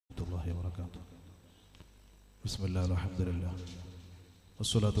وبركاته. بسم الله والحمد لله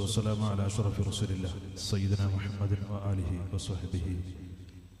والصلاة والسلام على أشرف رسول الله سيدنا محمد وآله وصحبه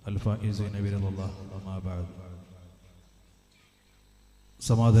الفائزين برضا الله وما بعد.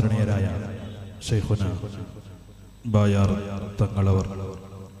 സമാദരണീയരായ ശൈഖുന ബായാർ തങ്ങളവർ,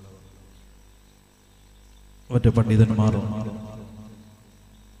 മറ്റ് പണ്ഡിതന്മാരും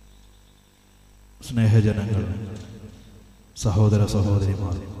സ്നേഹജനങ്ങൾ, സഹോദര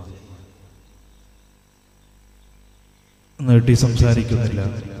സഹോദരിമാർ, നീട്ടി സംസാരിക്കുന്നില്ല,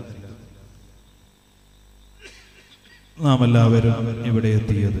 നാം എല്ലാവരും ഇവിടെ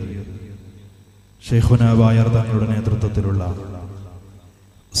എത്തിയത് ശൈഖുന ബായാർ തങ്ങളുടെ നേതൃത്വത്തിലുള്ള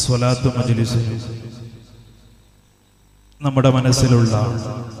സ്വലാത്ത് മജ്ലിസിൽ നമ്മുടെ മനസ്സിലുള്ള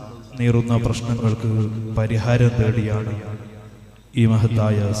നീറുന്ന പ്രശ്നങ്ങൾക്ക് പരിഹാരം തേടിയാണ് ഈ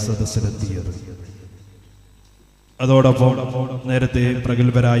മഹത്തായ സദസ്സിലെത്തിയത്. അതോടൊപ്പം നേരത്തെ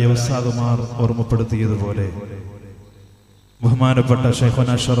പ്രഗത്ഭരായ ഉസ്താദുമാർ ഓർമ്മപ്പെടുത്തിയതുപോലെ ബഹുമാനപ്പെട്ട ശൈഖുന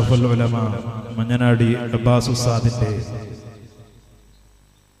അഷ്റഫുൽ ഉലമ മഞ്ഞനാടി അബ്ബാസ് ഉസ്താദിന്റെ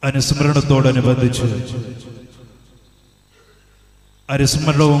അനുസ്മരണത്തോടനുബന്ധിച്ച്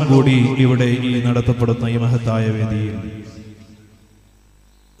അനുസ്മരണവും കൂടി ഇവിടെ ഈ നടത്തപ്പെടുന്ന ഈ മഹത്തായ വേദിയിൽ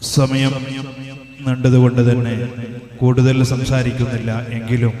സമയം നീണ്ടതുകൊണ്ട് തന്നെ കൂടുതൽ സംസാരിക്കുന്നില്ല.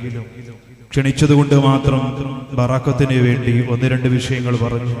 എങ്കിലും ക്ഷണിച്ചതുകൊണ്ട് മാത്രം ബറാക്കത്തിന് വേണ്ടി ഒന്ന് രണ്ട് വിഷയങ്ങൾ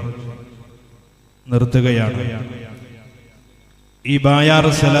പറഞ്ഞു നിർത്തുകയാണ്. ഈ ബായാർ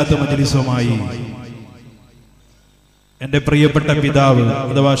സ്വലാത്ത് മജ്ലിസുമായി എൻ്റെ പ്രിയപ്പെട്ട പിതാവ്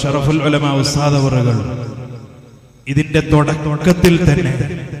അഥവാ ഷറഫുൽ ഉലമ ഉസ്താദ് അവറുകൾ ഇതിന്റെ തുടക്കത്തിൽ തന്നെ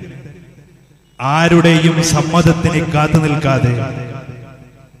ആരുടെയും സമ്മതത്തിന് കാത്തു നിൽക്കാതെ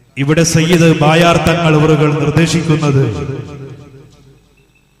ഇവിടെ സയ്യിദ് ബായാർ തങ്ങൾ അവറുകൾ നിർദ്ദേശിക്കുന്നത്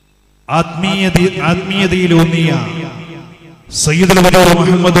ആത്മീയതയിലൂന്നിയ സയ്യിദുൽ വലീ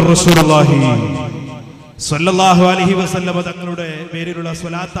മുഹമ്മദുർ റസൂലുള്ളാഹി സ്വല്ലല്ലാഹു അലൈഹി വസല്ലം തങ്ങളുടെ പേരിലുള്ള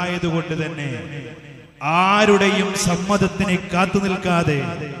സ്വലാത്തായതുകൊണ്ട് തന്നെ ആരുടെയും സമ്മതത്തിന് കാത്തു നിൽക്കാതെ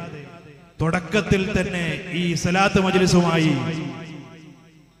തുടക്കത്തിൽ തന്നെ ഈ സ്വലാത്ത് മജ്ലിസുമായി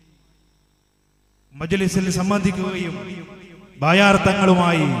മജ്ലിസിൽ സംബന്ധിക്കുകയും ബായാർ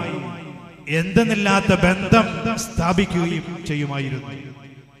തങ്ങളുമായി എന്തെന്നില്ലാത്ത ബന്ധം സ്ഥാപിക്കുകയും ചെയ്യുമായിരുന്നു.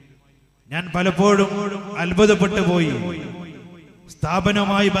 ഞാൻ പലപ്പോഴും അത്ഭുതപ്പെട്ടു പോയി.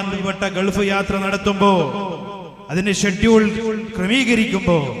 സ്ഥാപനവുമായി ബന്ധപ്പെട്ട ഗൾഫ് യാത്ര നടത്തുമ്പോ അതിന്റെ ഷെഡ്യൂൾ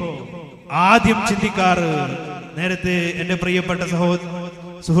ക്രമീകരിക്കുമ്പോ ആദ്യം ചിന്തിക്കാറ്, നേരത്തെ എന്റെ പ്രിയപ്പെട്ട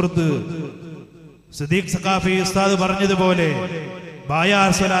സുഹൃത്ത് സദീഖ് സഖാഫി ഉസ്താദ് പറഞ്ഞതുപോലെ ബായാർ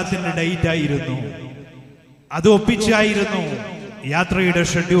സ്വലാത്തിന്റെ ഡേറ്റ് ആയിരുന്നു. അത് ഒപ്പിച്ചായിരുന്നു യാത്രയുടെ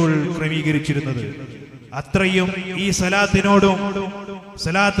ഷെഡ്യൂൾ ക്രമീകരിച്ചിരുന്നത്. അത്രയും ഈ സ്വലാത്തിനോടും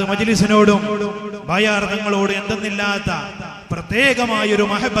സ്വലാത്ത് മജ്ലിസിനോടും ബായാർ തങ്ങളോട് എന്തെന്നില്ലാത്ത പ്രത്യേകമായൊരു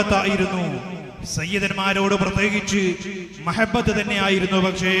മഹബത്തായിരുന്നു. സയ്യിദന്മാരോട് പ്രത്യേകിച്ച് മഹബത്ത് തന്നെയായിരുന്നു.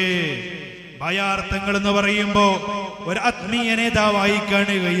 പക്ഷേ ബായാർ തങ്ങൾ എന്ന് പറയുമ്പോ ഒരു ആത്മീയ നേതാവായി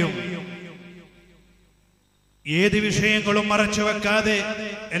കാണുകയും ഏത് വിഷയങ്ങളും മറച്ചു വെക്കാതെ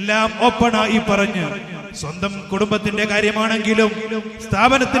എല്ലാം ഓപ്പണായി പറഞ്ഞ് സ്വന്തം കുടുംബത്തിന്റെ കാര്യമാണെങ്കിലും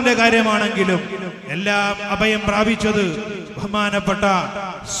സ്ഥാപനത്തിന്റെ കാര്യമാണെങ്കിലും എല്ലാം അഭയം പ്രാപിച്ചത് ബഹുമാനപ്പെട്ട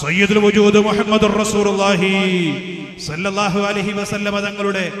സയ്യിദുൽ വജൂദ് മുഹമ്മദുർ റസൂലുള്ളാഹി സ്വല്ലല്ലാഹു അലൈഹി വസല്ലം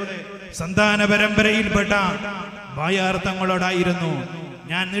തങ്ങളുടെ സന്താന പരമ്പരയിൽപ്പെട്ട ബായാർ തങ്ങളോടായിരുന്നു.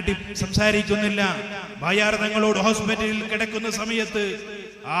 ഞാൻ നീട്ടി സംസാരിക്കുന്നില്ല. ബായാർ തങ്ങളോട് ഹോസ്പിറ്റലിൽ കിടക്കുന്ന സമയത്ത്,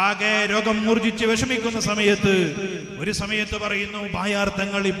 ആകെ രോഗം മൂർജിച്ച് വിഷമിക്കുന്ന സമയത്ത് ഒരു സമയത്ത് പറയുന്നു ബായാർ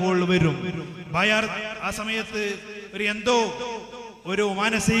തങ്ങൾ ഇപ്പോൾ വരും. ബായാർ ആ സമയത്ത് ഒരു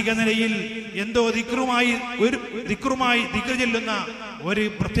മാനസിക നിലയിൽ എന്തോ ദിക്റുമായി ദിക്ർ ചെല്ലുന്ന ഒരു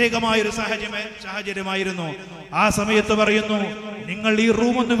പ്രത്യേകമായ ഒരു സാഹചര്യമായിരുന്നു. ആ സമയത്ത് പറയുന്നു, നിങ്ങൾ ഈ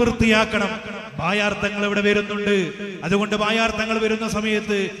റൂം ഒന്ന് വൃത്തിയാക്കണം, ബായാർ തങ്ങൾ ഇവിടെ വരുന്നുണ്ട്. അതുകൊണ്ട് ബായാർ തങ്ങൾ വരുന്ന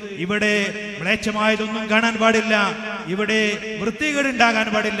സമയത്ത് ഇവിടെ മ്ലേച്ഛമായതൊന്നും കാണാൻ പാടില്ല, ഇവിടെ വൃത്തികേടുണ്ടാകാൻ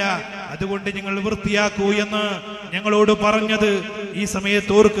പാടില്ല, അതുകൊണ്ട് നിങ്ങൾ വൃത്തിയാക്കൂ എന്ന് ഞങ്ങളോട് പറഞ്ഞത് ഈ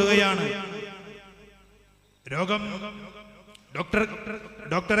സമയത്ത് ഓർക്കുകയാണ്.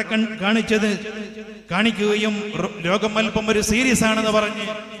 ഡോക്ടറെ കാണിക്കുകയും രോഗം അല്പം ഒരു സീരിയസ് ആണെന്ന് പറഞ്ഞ്,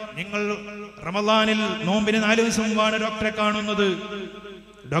 നിങ്ങൾ റമദാനിൽ നോമ്പിന് 4 ദിവസം മുമ്പാണ് ഡോക്ടറെ കാണുന്നത്.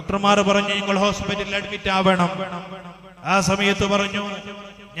 ഡോക്ടർമാർ പറഞ്ഞു നിങ്ങൾ ഹോസ്പിറ്റലിൽ അഡ്മിറ്റ് ആവണം. ആ സമയത്ത് പറഞ്ഞു,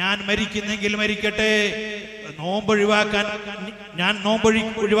 ഞാൻ മരിക്കുന്നെങ്കിൽ മരിക്കട്ടെ, ഞാൻ നോമ്പ്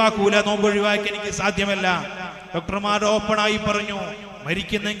ഒഴിവാക്കൂല, നോമ്പ് ഒഴിവാക്കി എനിക്ക് സാധ്യമല്ല. ഡോക്ടർമാർ ഓപ്പണായി പറഞ്ഞു,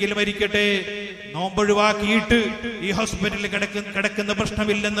 മരിക്കുന്നെങ്കിൽ മരിക്കട്ടെ, നോമ്പൊഴിവാക്കിയിട്ട് ഈ ഹോസ്പിറ്റലിൽ കിടക്കുന്ന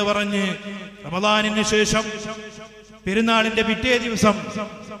പ്രശ്നമില്ലെന്ന് പറഞ്ഞ് റമദാനിന് ശേഷം പെരുന്നാളിന്റെ പിറ്റേ ദിവസം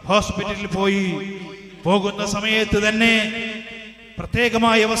ഹോസ്പിറ്റലിൽ പോകുന്ന സമയത്ത് തന്നെ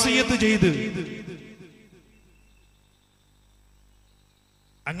പ്രത്യേകമായ വസിയത്ത് ചെയ്ത്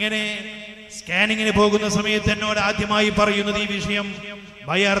അങ്ങനെ സ്കാനിങ്ങിന് പോകുന്ന സമയത്ത് എന്നോട് ആദ്യമായി പറയുന്നത് ഈ വിഷയം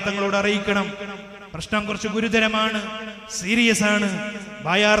ബയാർ തങ്ങളോട് അറിയിക്കണം, പ്രശ്നം കുറച്ച് ഗുരുതരമാണ്, സീരിയസ് ആണ്.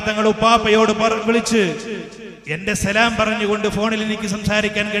 ബയാർ തങ്ങൾ ഉപ്പാപ്പയോട് വിളിച്ച് എന്റെ സലാം പറഞ്ഞുകൊണ്ട് ഫോണിൽ എനിക്ക്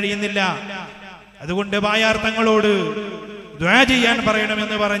സംസാരിക്കാൻ കഴിയുന്നില്ല, അതുകൊണ്ട് ബയാർ തങ്ങളോട് ദുആ ചെയ്യാൻ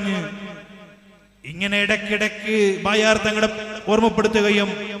പറയണമെന്ന് പറഞ്ഞ് ഇങ്ങനെ ഇടയ്ക്കിടയ്ക്ക് ബയാർ തങ്ങളെ ഓർമ്മപ്പെടുത്തുകയും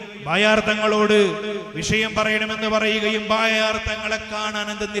ബയാർ തങ്ങളോട് വിഷയം പറയണമെന്ന് പറയുകയും ബയാർ തങ്ങളെ കാണാൻ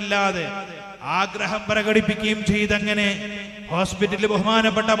എന്തെന്നില്ലാതെ ആഗ്രഹം പ്രകടിപ്പിക്കുകയും ചെയ്തങ്ങനെ ഹോസ്പിറ്റലിൽ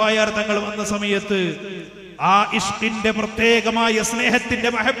ബഹുമാനപ്പെട്ട ബയാർ തങ്ങൾ വന്ന സമയത്ത് ആ ഇഷ്കിന്റെ പ്രത്യേകമായ സ്നേഹത്തിന്റെ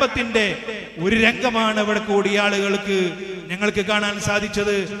മഹബത്തിന്റെ ഒരു രംഗമാണ് ഇവിടെ കൂടിയ ആളുകൾക്ക് ഞങ്ങൾക്ക് കാണാൻ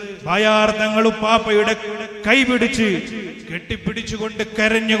സാധിച്ചത്. ബയാർ തങ്ങൾ ഉപ്പാപ്പയുടെ കൈപിടിച്ച് കെട്ടിപ്പിടിച്ചുകൊണ്ട്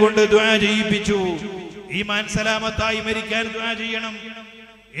കരഞ്ഞുകൊണ്ട് ദുആ ചെയ്യിപ്പിച്ചു. ഈമാൻ സലാമത്തായി മരിക്കാൻ ദുആ ചെയ്യണം,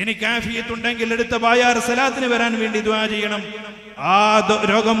 എനിക്ക് ആഫിയത്തുണ്ടെങ്കിൽ എടുത്ത ബയാർ സലാത്തിന് വരാൻ വേണ്ടി ദുആ ചെയ്യണം. ആ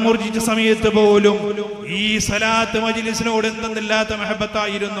രോഗം മൂർജിച്ച സമയത്ത് പോലും ഈ സലാത്ത് മജ്ലിസിനോട് എന്തെന്നില്ലാത്ത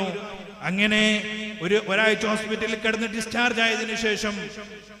മഹബത്തായിരുന്നു. അങ്ങനെ ഒരാഴ്ച ഹോസ്പിറ്റലിൽ കിടന്ന് ഡിസ്ചാർജ് ആയതിനു ശേഷം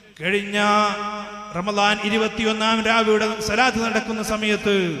കഴിഞ്ഞ റമദാൻ 21-ാം രാവിലെ സലാത്ത് നടക്കുന്ന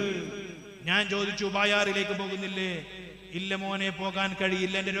സമയത്ത് ഞാൻ ചോദിച്ചു, ബയാറിലേക്ക് പോകുന്നില്ലേ? ഇല്ല മോനെ, പോകാൻ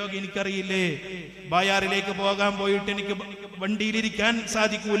കഴിയില്ല, എന്റെ രോഗം എനിക്കറിയില്ലേ, ബയാറിലേക്ക് പോകാൻ പോയിട്ട് എനിക്ക് വണ്ടിയിലിരിക്കാൻ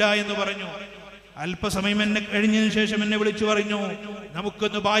സാധിക്കൂല എന്ന് പറഞ്ഞു. അല്പസമയം എന്നെ കഴിഞ്ഞതിന് ശേഷം എന്നെ വിളിച്ചു പറഞ്ഞു,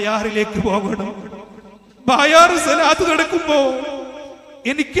 നമുക്കൊന്ന് ബയാറിലേക്ക് പോകണം, ബയാർ സലാത്ത് നടക്കുമ്പോ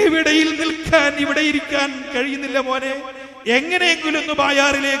എനിക്ക് ഇവിടെയിൽ നിൽക്കാൻ, ഇവിടെ ഇരിക്കാൻ കഴിയുന്നില്ല മോനെ, എങ്ങനെയെങ്കിലും ഒന്ന്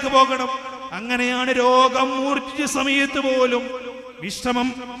ബയാറിലേക്ക് പോകണം. അങ്ങനെയാണ് രോഗം മൂർച്ഛിച്ച സമയത്ത് പോലും വിശ്രമം,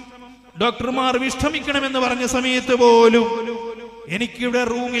 ഡോക്ടർമാർ വിശ്രമിക്കണമെന്ന് പറഞ്ഞ സമയത്ത് പോലും എനിക്കിവിടെ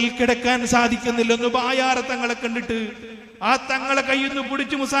റൂമിൽ കിടക്കാൻ സാധിക്കുന്നില്ല. ഒന്ന് ബയാർ തങ്ങളെ കണ്ടിട്ട് ആ തങ്ങളെ കയ്യൊന്ന്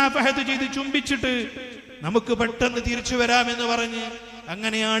പിടിച്ച് മുസാഫഹത്ത് ചെയ്ത് ചുംബിച്ചിട്ട് നമുക്ക് പെട്ടെന്ന് തിരിച്ചു വരാമെന്ന് പറഞ്ഞ്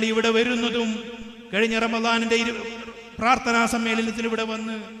അങ്ങനെയാണ് ഇവിടെ വരുന്നതും. കഴിഞ്ഞ റമദാനിന്റെ പ്രാർത്ഥനാ സമ്മേളനത്തിൽ ഇവിടെ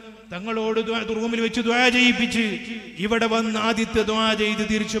വന്ന് തങ്ങളോട് റൂമിൽ വെച്ച് ദുആ ചെയ്യിപ്പിച്ച് ഇവിടെ വന്ന് ആദ്യത്തെ ദുആ ചെയ്ത്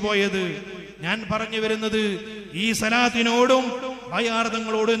തിരിച്ചു പോയത്. ഞാൻ പറഞ്ഞു വരുന്നത് ഈ സലാത്തിനോടും ബയാർ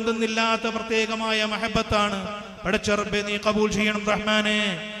തങ്ങളോടും എന്തെന്നില്ലാത്ത പ്രത്യേകമായ മഹബത്താണ്. പടച്ച റബ്ബേ, നീ കബൂൽ ചെയ്യണം റഹ്മാനെ.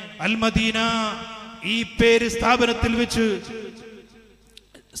 അൽ-മദീന ഈ പേര് സ്ഥാപനത്തിൽ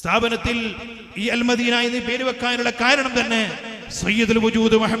ഈ അൽ-മദീന എന്ന് പേര് വെക്കാനുള്ള കാരണം തന്നെ സയ്യിദുൽ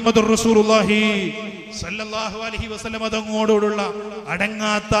വജൂദ് മുഹമ്മദുർ റസൂലുള്ളാഹി സല്ലല്ലാഹു അലൈഹി വസല്ലം തങ്ങളോടുള്ള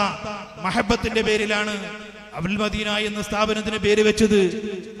അടങ്ങാത്ത മഹബത്തിന്റെ പേരിലാണ് അൽ-മദീന എന്ന സ്ഥാപനത്തിന് പേര് വെച്ചത്.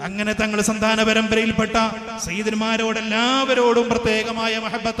 അങ്ങനെ തങ്ങൾ സന്താന പരമ്പരയിൽപ്പെട്ട സയ്യിദന്മാരോടെല്ലാവരോടും പ്രത്യേകമായ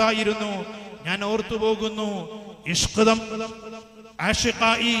മഹബത്തായിരുന്നു. ഞാൻ ഓർത്തു പോകുന്നു,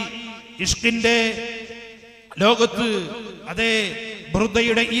 ഇഷ്കിന്റെ ലോകത്ത് അതേ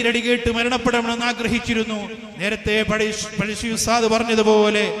ബുർദയുടെ ഈരടി കേട്ട് മരണപ്പെടണമെന്ന് ആഗ്രഹിച്ചിരുന്നു. നേരത്തെ പഴശ്ശി ഉസ്താദ്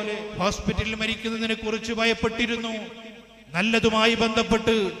പറഞ്ഞതുപോലെ ഹോസ്പിറ്റലിൽ മരിക്കുന്നതിനെ കുറിച്ച് ഭയപ്പെട്ടിരുന്നു. നല്ലതുമായി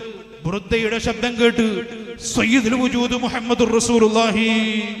ബന്ധപ്പെട്ട് ബുർദയുടെ ശബ്ദം കേട്ട് സയ്യിദുൽ വജൂദ് മുഹമ്മദുർ റസൂലുള്ളാഹി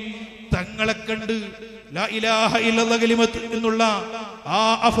തങ്ങളെ കണ്ട് ലാ ഇലാഹ ഇല്ലല്ലാഹ് കലിമത്ത് എന്നുള്ള ആ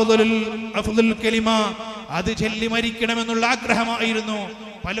അഫ്ദലുൽ കലിമ അത് ചൊല്ലി മരിക്കണമെന്നുള്ള ആഗ്രഹമായിരുന്നു.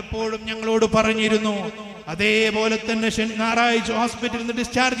 പലപ്പോഴും ഞങ്ങളോട് പറഞ്ഞിരുന്നു. അതേപോലെ തന്നെ ഞായറാഴ്ച ഹോസ്പിറ്റലിൽ നിന്ന്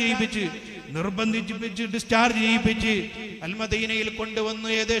ഡിസ്ചാർജ് ചെയ്യിപ്പിച്ച് നിർബന്ധിച്ച് ഡിസ്ചാർജ് ചെയ്യിപ്പിച്ച് അൽ-മദീനയിൽ കൊണ്ടുവന്ന്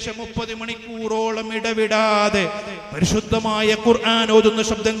ഏകദേശം 30 മണിക്കൂറോളം ഇടവിടാതെ പരിശുദ്ധമായ ഖുർആൻ ഓതുന്ന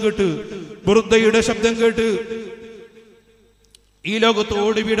ശബ്ദം കേട്ട്, ബുർദയുടെ ശബ്ദം കേട്ട് ഈ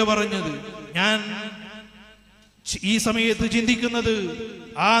ലോകത്തോട് വിട പറഞ്ഞത്. ഞാൻ ഈ സമയത്ത് ചിന്തിക്കുന്നത്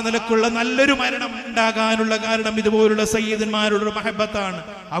ആ നിലക്കുള്ള നല്ലൊരു മരണം ഉണ്ടാകാനുള്ള കാരണം ഇതുപോലുള്ള സയ്യിദന്മാരുടെ മഹബത്താണ്,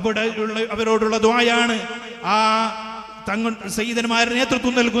 അവരോടുള്ള ദുആയാണ്. ആ സയ്യിദന്മാരുടെ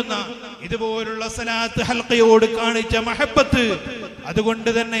നേതൃത്വം നൽകുന്ന ഇതുപോലുള്ള സലാത്ത് ഹൽഖയോട് കാണിച്ച മഹബത്ത്, അതുകൊണ്ട്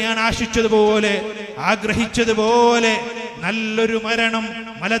തന്നെ ഞാൻ ആശിച്ചതുപോലെ ആഗ്രഹിച്ചതുപോലെ നല്ലൊരു മരണം,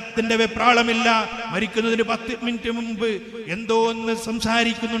 മലത്തിന്റെ വെപ്രാളമില്ല. മരിക്കുന്നതിന് 10 മിനിറ്റ് മുമ്പ് എന്തോ ഒന്ന്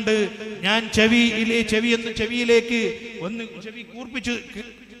സംസാരിക്കുന്നുണ്ട്. ഞാൻ ചെവിയിലേക്ക് ഒന്ന് ചെവി കൂർപ്പിച്ച്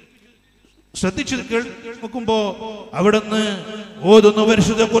ശ്രദ്ധിച്ചു നോക്കുമ്പോ അവിടുന്ന് ഓതുന്നു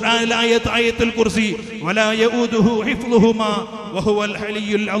പരിശുദ്ധ ഖുർആനിലെ ആയത്തുൽ കുർസി, വലാ യഊദുഹു ഹിഫ്ളുഹുമാ വഹുവൽ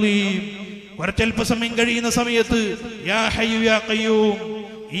അലിയുൽ അലീം. കുറച്ചൽപ്പസമയം കഴിയുന്ന സമയത്ത് യാ ഹയ്യു യാ ഖയ്യൂം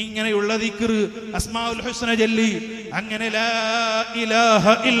ഇങ്ങനെയുള്ള ദിക്ർ അസ്മാഉൽ ഹുസ്ന ചൊല്ലി അങ്ങനെ ലാ ഇലാഹ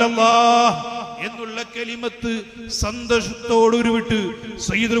ഇല്ലല്ലാഹ് എന്നുള്ള കലിമത്ത് സന്തോഷത്തോടുരുവിട്ട്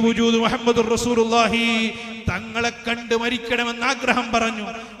സയ്യിദുൽ വജൂദ് മുഹമ്മദുർ റസൂലുള്ളാഹി തങ്ങളെ കണ്ട് മരിക്കണമെന്ന് ആഗ്രഹം പറഞ്ഞു.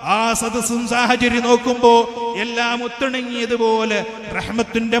 ആ സദസ്സും സാഹചര്യം നോക്കുമ്പോ എല്ലാം ഒത്തിണങ്ങിയതുപോലെ,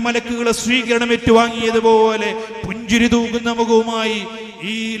 റഹ്മത്തിന്റെ മലക്കുകളെ സ്വീകരണം ഏറ്റുവാങ്ങിയതുപോലെ പുഞ്ചിരി തൂകുന്ന മുഖവുമായി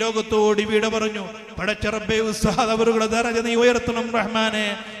ഈ ലോകത്തോട് വിട പറഞ്ഞു. പടച്ച റബ്ബേ, ഉസ്താദ് അവരുടെ ദറജ നീ ഉയർത്തണം റഹ്മാനെ,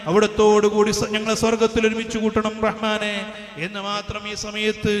 അവിടത്തോടു കൂടി ഞങ്ങളെ സ്വർഗത്തിൽ ഒരുമിച്ച് കൂട്ടണം റഹ്മാനെ എന്ന് മാത്രം ഈ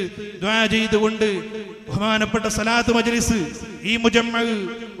സമയത്ത് ദുആ ചെയ്തുകൊണ്ട് ബഹുമാനപ്പെട്ട സ്വലാത്ത് മജ്ലിസ് ഈ മുജമ്മഅ്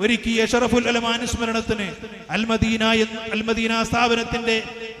ഒരുക്കിയ ശറഫുൽ ഉലമാ അനുസ്മരണത്തിന് അൽ-മദീന സ്ഥാപനത്തിന്റെ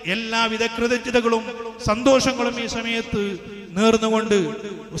എല്ലാവിധ കൃതജ്ഞതകളും സന്തോഷങ്ങളും ഈ സമയത്ത് നേർന്നുകൊണ്ട്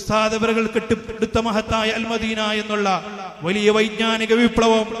ഉസ്താദ് അവர்கள் കെട്ടിപ്പടുത്ത മഹത്തായ അൽ-മദീന എന്നുള്ള വലിയ വൈജ്ഞാനിക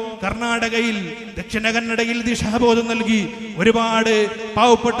വിപ്ലവം കർണാടകയിൽ, ദക്ഷിണ കന്നഡയിൽ ദിശാബോധം നൽകി ഒരുപാട്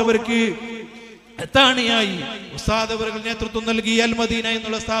പാവപ്പെട്ടവർക്ക് എത്താണിയായി ഉസ്താദ് അവர்கள் നേതൃത്വം നൽകി അൽ-മദീന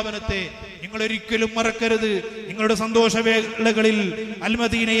എന്നുള്ള സ്ഥാപനത്തെ നിങ്ങൾ ഒരിക്കലും മറക്കരുത്. നിങ്ങളുടെ സന്തോഷവേളകളിൽ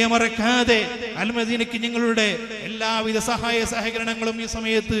അൽ-മദീനയെ മറക്കാതെ അൽ-മദീനയ്ക്ക് നിങ്ങളുടെ എല്ലാവിധ സഹായ സഹകരണങ്ങളും ഈ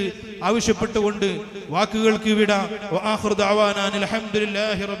സമയത്ത് ആവശ്യപ്പെട്ടുകൊണ്ട് വാക്കുകൾക്ക് വിട. വആഖിറു ദഅവാനാ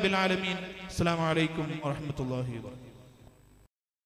അൽഹംദുലില്ലാഹി റബ്ബിൽ ആലമീൻ. അസ്സലാമു അലൈക്കും വറഹ്മത്തുള്ളാഹി വബറകാതുഹു.